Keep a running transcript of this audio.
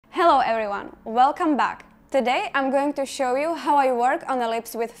Hello everyone, welcome back. Today I'm going to show you how I work on the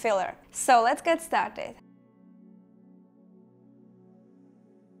lips with filler. So let's get started.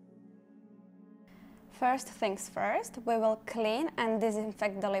 First things first, we will clean and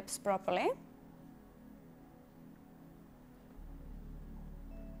disinfect the lips properly.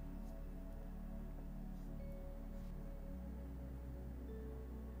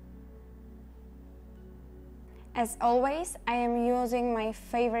 As always, I am using my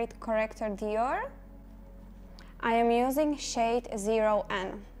favorite corrector Dior. I am using shade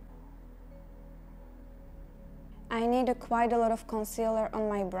 0N. I need quite a lot of concealer on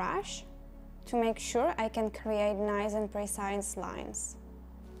my brush to make sure I can create nice and precise lines.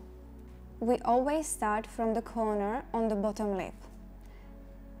 We always start from the corner on the bottom lip.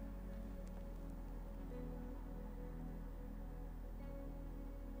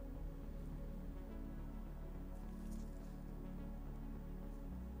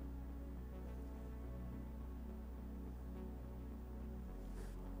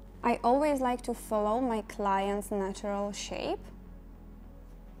 I always like to follow my client's natural shape.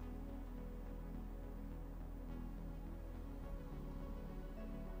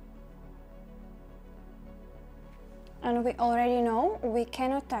 And we already know we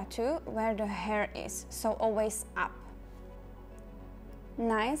cannot tattoo where the hair is, so always up.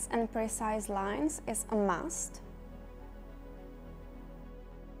 Nice and precise lines is a must.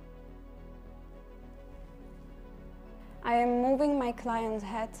 I am moving my client's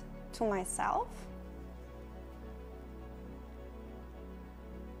head to myself.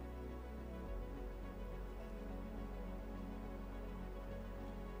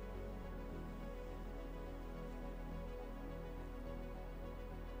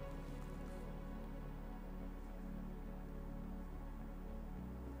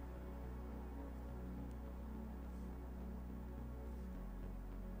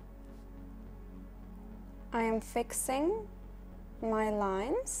 I am fixing my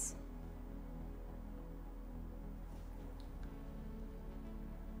lines.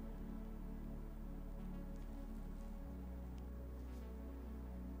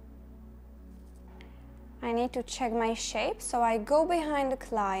 I need to check my shape, so I go behind the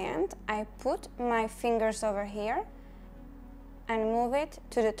client, I put my fingers over here and move it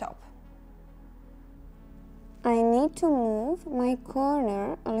to the top. I need to move my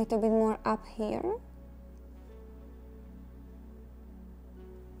corner a little bit more up here.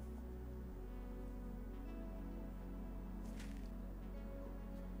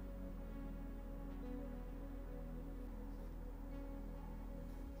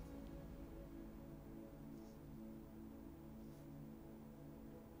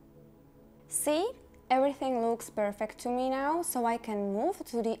 See, everything looks perfect to me now, so I can move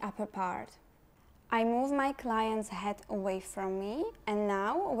to the upper part. I move my client's head away from me, and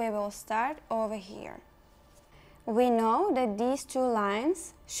now we will start over here. We know that these two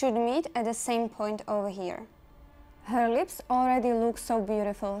lines should meet at the same point over here. Her lips already look so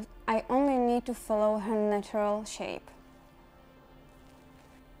beautiful, I only need to follow her natural shape.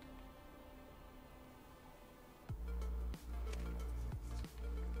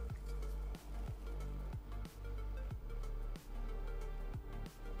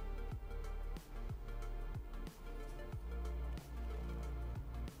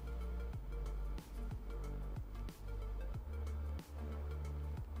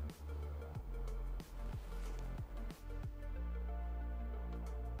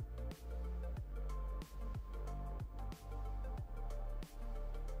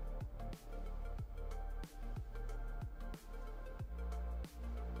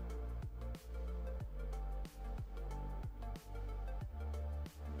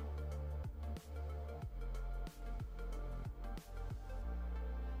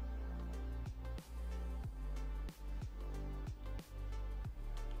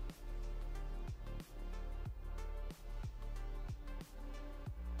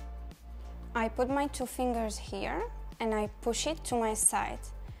 I put my two fingers here and I push it to my side.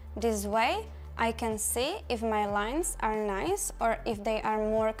 This way I can see if my lines are nice or if they are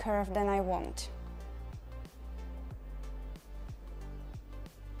more curved than I want.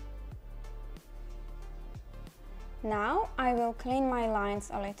 Now I will clean my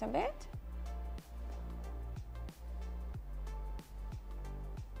lines a little bit.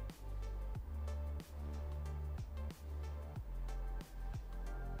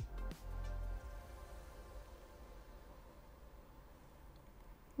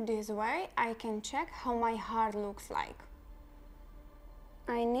 This way I can check how my heart looks like.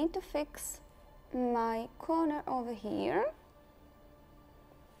 I need to fix my corner over here.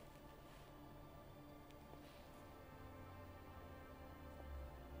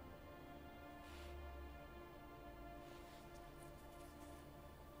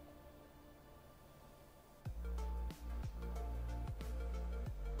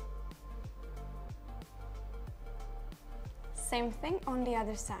 same thing on the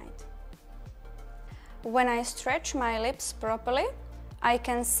other side. When I stretch my lips properly, I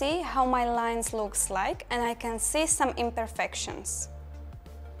can see how my lines looks like and I can see some imperfections.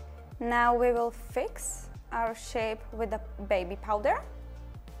 Now we will fix our shape with the baby powder.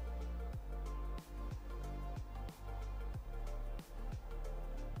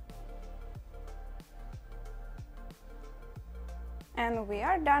 And we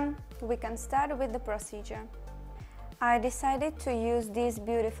are done. We can start with the procedure. I decided to use these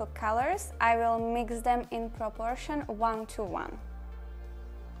beautiful colors. I will mix them in proportion 1:1.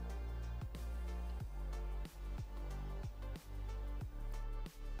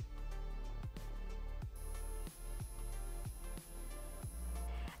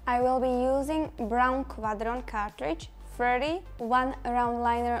 I will be using brown quadron cartridge 30 1 round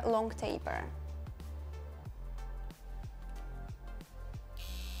liner long taper.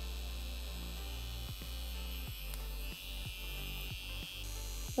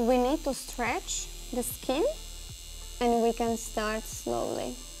 We need to stretch the skin and we can start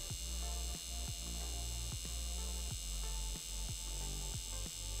slowly.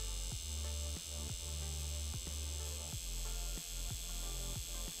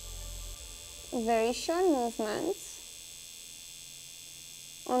 Very short movements,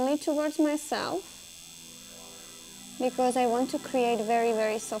 only towards myself, because I want to create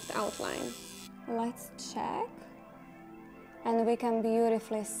very soft outline. Let's check. And we can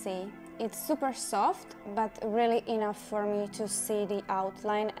beautifully see. It's super soft, but really enough for me to see the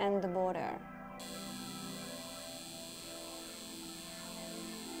outline and the border.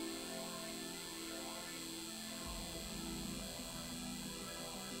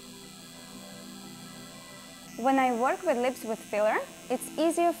 When I work with lips with filler, it's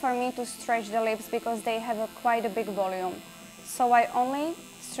easier for me to stretch the lips because they have quite a big volume. So I only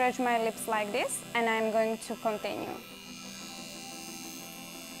stretch my lips like this and I'm going to continue.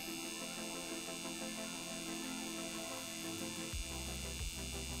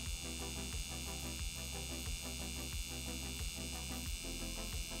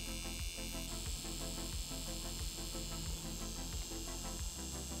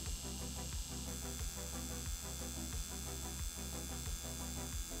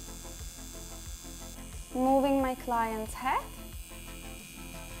 Moving my client's head,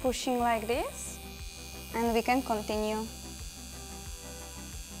 pushing like this, and we can continue.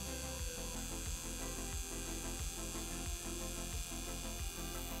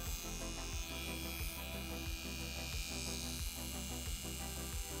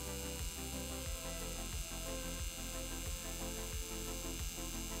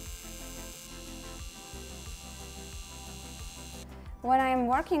 When I am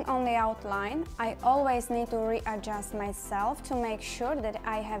working on the outline, I always need to readjust myself to make sure that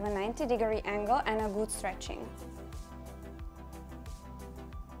I have a 90-degree angle and a good stretching.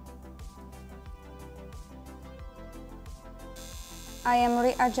 I am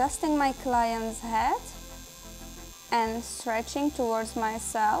readjusting my client's head and stretching towards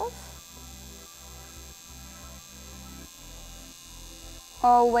myself.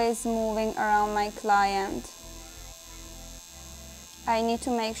 Always moving around my client. I need to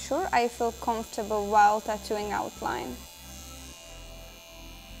make sure I feel comfortable while tattooing outline.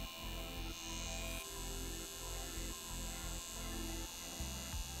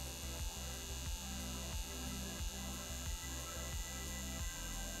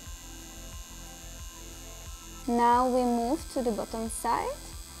 Now we move to the bottom side.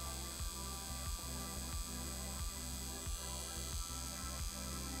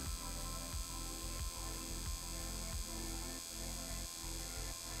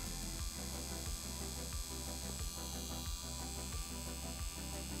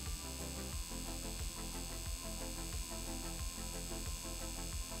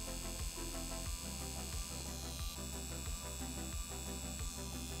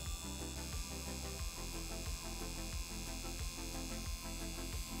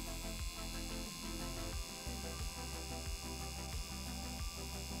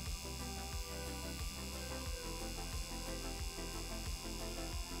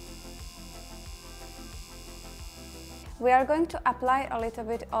 We are going to apply a little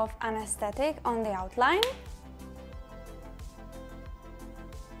bit of anesthetic on the outline.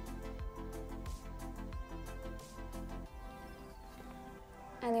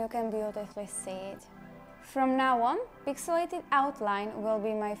 And you can beautifully see it. From now on, pixelated outline will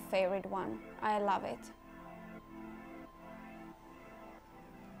be my favorite one. I love it.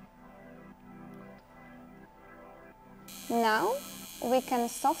 Now we can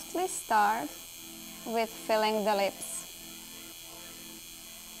softly start with filling the lips.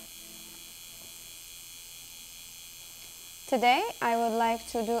 Today I would like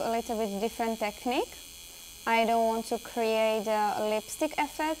to do a little bit different technique. I don't want to create a lipstick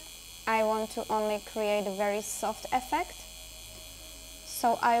effect. I want to only create a very soft effect.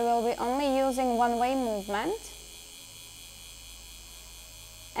 So I will be only using one-way movement,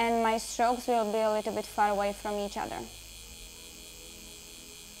 and my strokes will be a little bit far away from each other.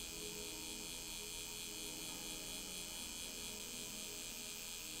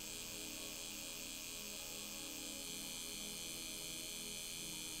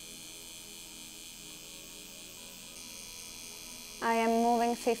 I am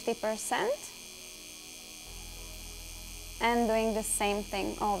moving 50% and doing the same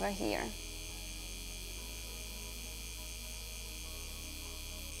thing over here.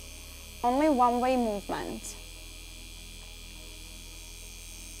 Only one-way movement.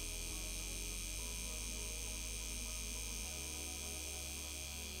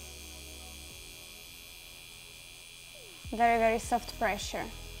 Very, very soft pressure.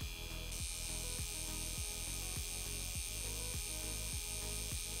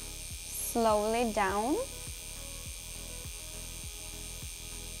 Slowly down.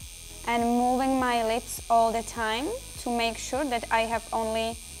 And moving my lips all the time to make sure that I have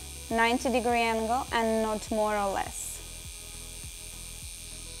only 90-degree angle and not more or less.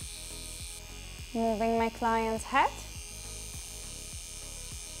 Moving my client's head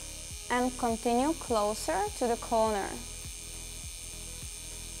and continue closer to the corner.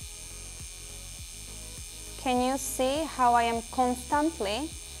 Can you see how I am constantly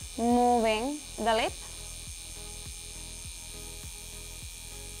moving the lip?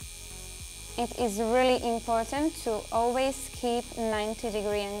 It is really important to always keep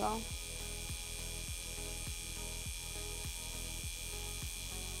 90-degree angle.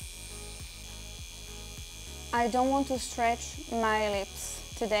 I don't want to stretch my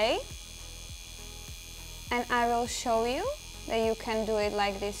lips today, and I will show you that you can do it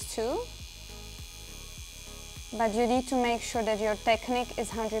like this too. But you need to make sure that your technique is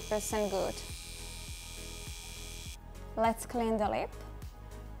 100% good. Let's clean the lip.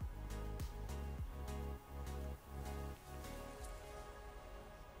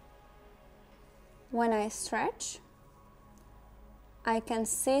 When I stretch, I can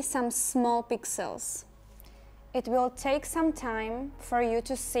see some small pixels. It will take some time for you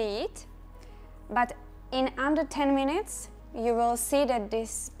to see it, but in under 10 minutes, you will see that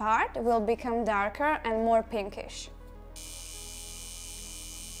this part will become darker and more pinkish.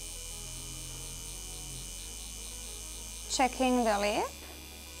 Checking the lip,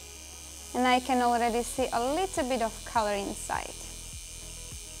 and I can already see a little bit of color inside.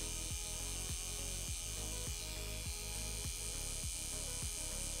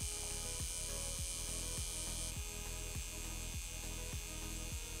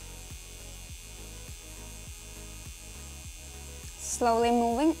 Slowly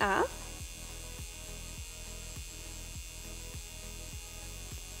moving up.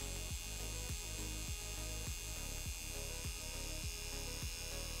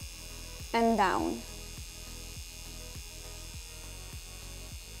 And down.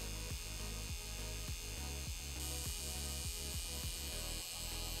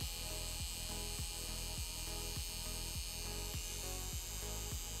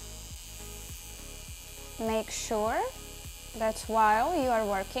 Make sure that while you are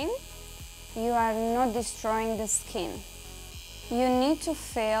working, you are not destroying the skin. You need to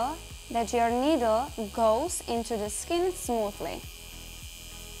feel that your needle goes into the skin smoothly.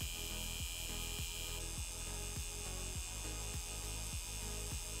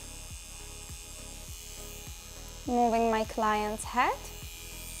 Moving my client's head.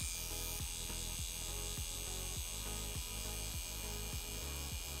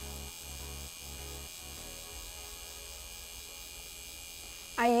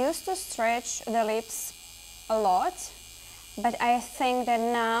 I used to stretch the lips a lot, but I think that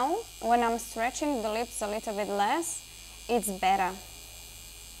now, when I'm stretching the lips a little bit less, it's better.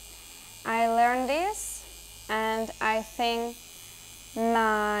 I learned this, and I think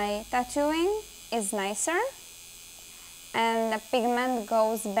my tattooing is nicer, and the pigment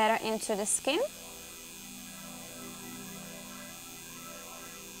goes better into the skin.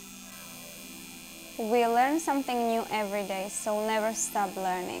 We learn something new every day, so never stop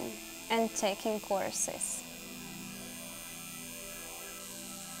learning and taking courses.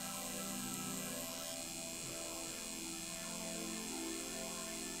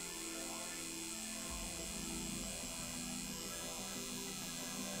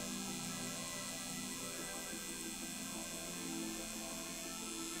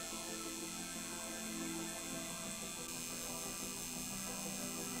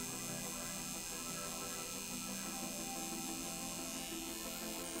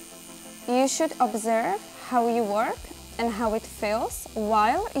 You should observe how you work and how it feels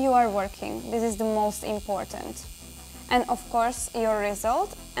while you are working. This is the most important. And of course, your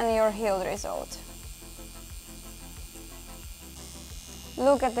result and your healed result.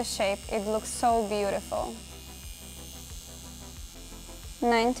 Look at the shape, it looks so beautiful.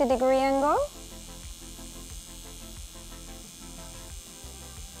 90-degree angle.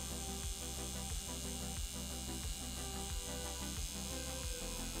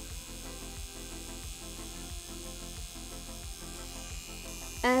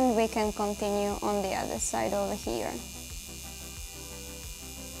 And we can continue on the other side over here.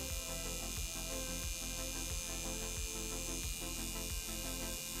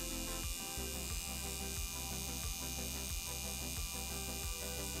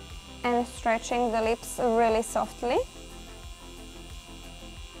 And stretching the lips really softly.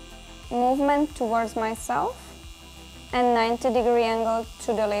 Movement towards myself and 90-degree angle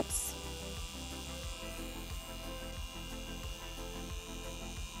to the lips.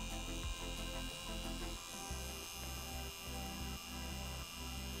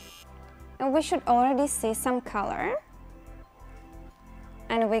 And we should already see some color.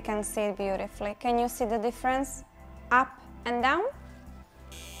 And we can see it beautifully. Can you see the difference up and down?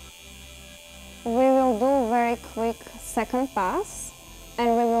 We will do very quick second pass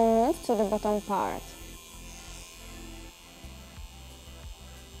and we will move to the bottom part.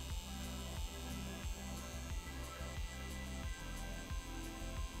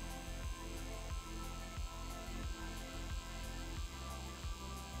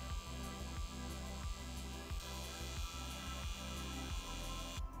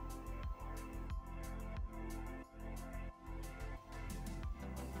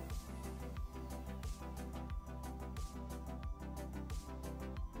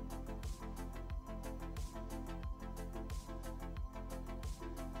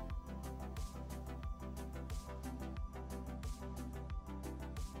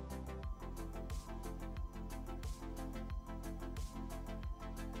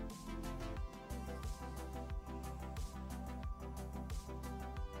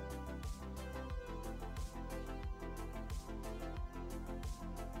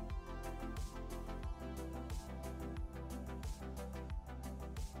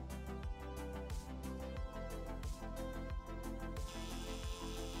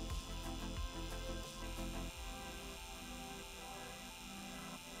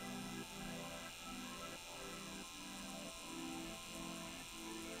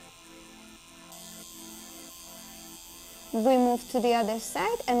 We move to the other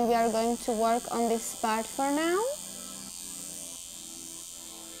side and we are going to work on this part for now.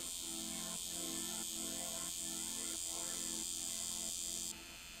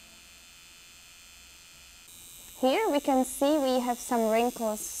 Here we can see we have some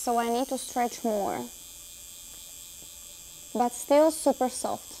wrinkles, so I need to stretch more. But still super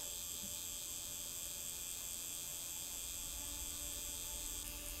soft.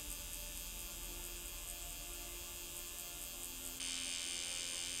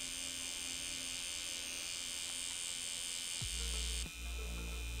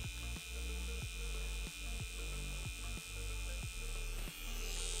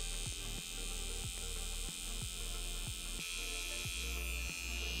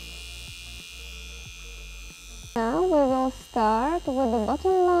 Now we will start with the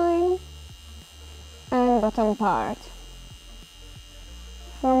bottom line and bottom part.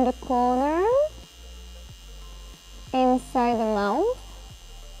 From the corner, inside the mouth,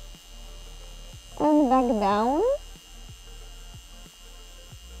 and back down.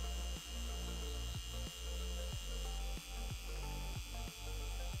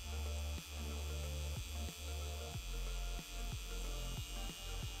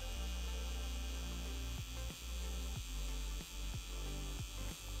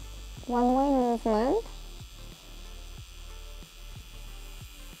 One-way movement.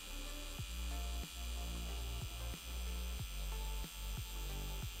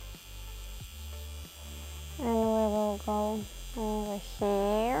 And we will go over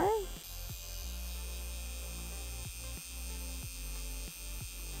here.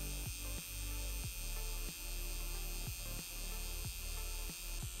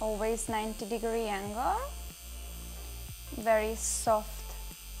 Always 90-degree angle. Very soft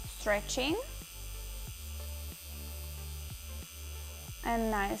stretching and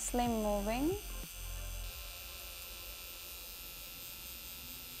nicely moving.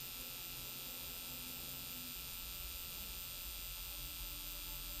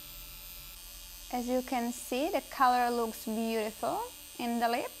 As you can see, the color looks beautiful in the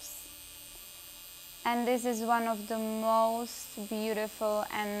lips. And this is one of the most beautiful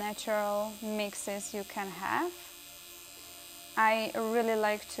and natural mixes you can have. I really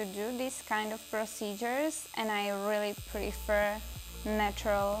like to do these kind of procedures, and I really prefer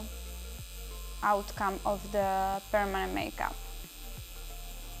natural outcome of the permanent makeup.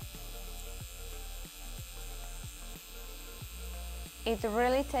 It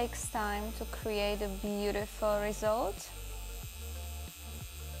really takes time to create a beautiful result.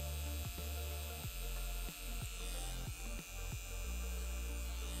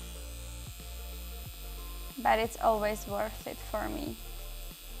 But it's always worth it for me.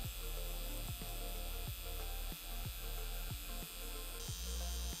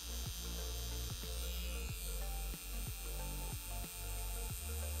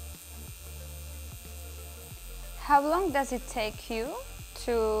 How long does it take you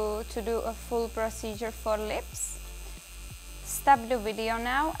to do a full procedure for lips? Stop the video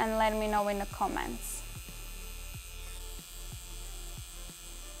now and let me know in the comments.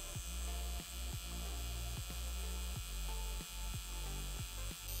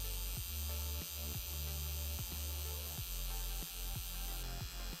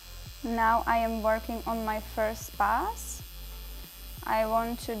 Now I am working on my first pass. I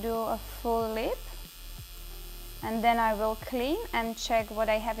want to do a full lip, and then I will clean and check what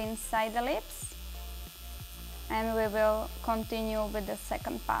I have inside the lips, and we will continue with the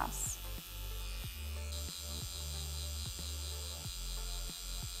second pass.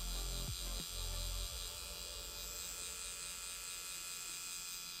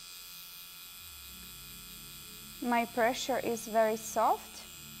 My pressure is very soft,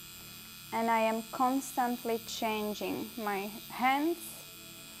 and I am constantly changing my hands,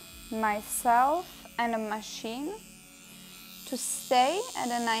 myself and a machine to stay at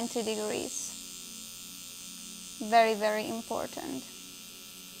a 90 degrees. Very, very important.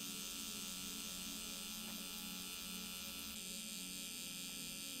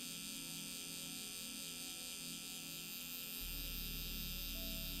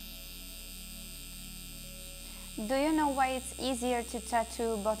 Do you know why it's easier to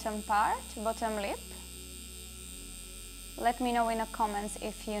tattoo bottom part, bottom lip? Let me know in the comments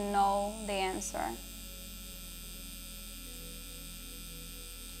if you know the answer.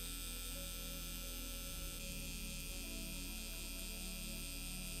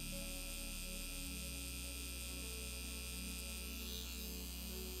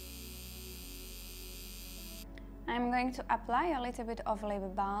 I'm going to apply a little bit of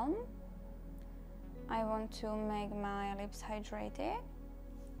lip balm. I want to make my lips hydrated,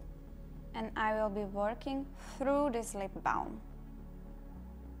 and I will be working through this lip balm.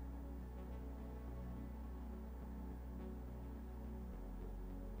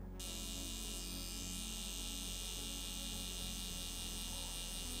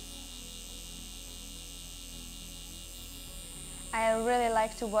 I really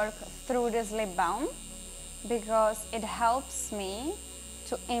like to work through this lip balm because it helps me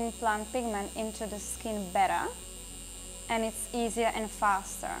to implant pigment into the skin better, and it's easier and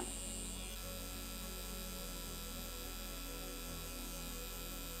faster.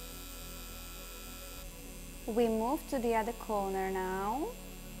 We move to the other corner now.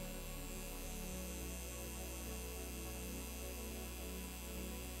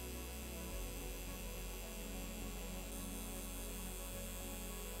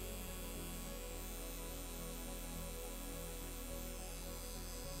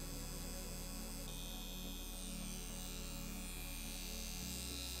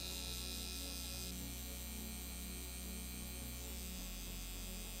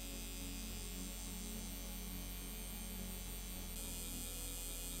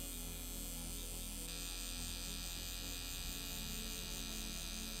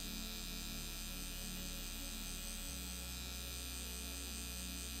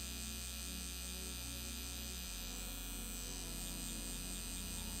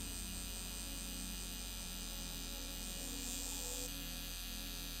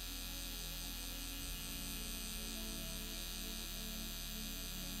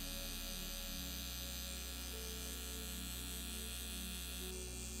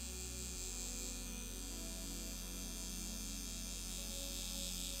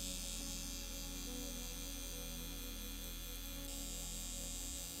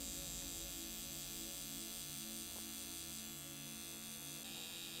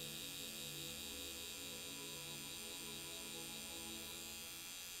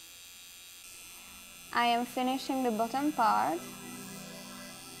 I am finishing the bottom part,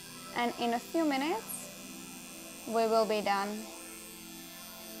 and in a few minutes we will be done.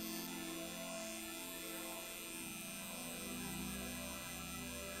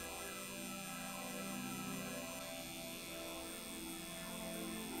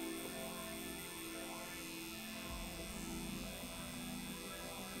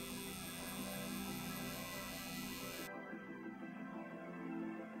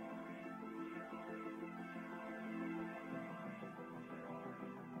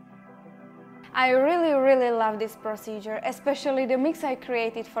 I really love this procedure, especially the mix I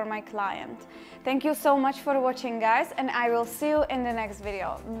created for my client. Thank you so much for watching, guys, and I will see you in the next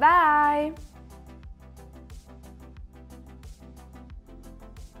video. Bye!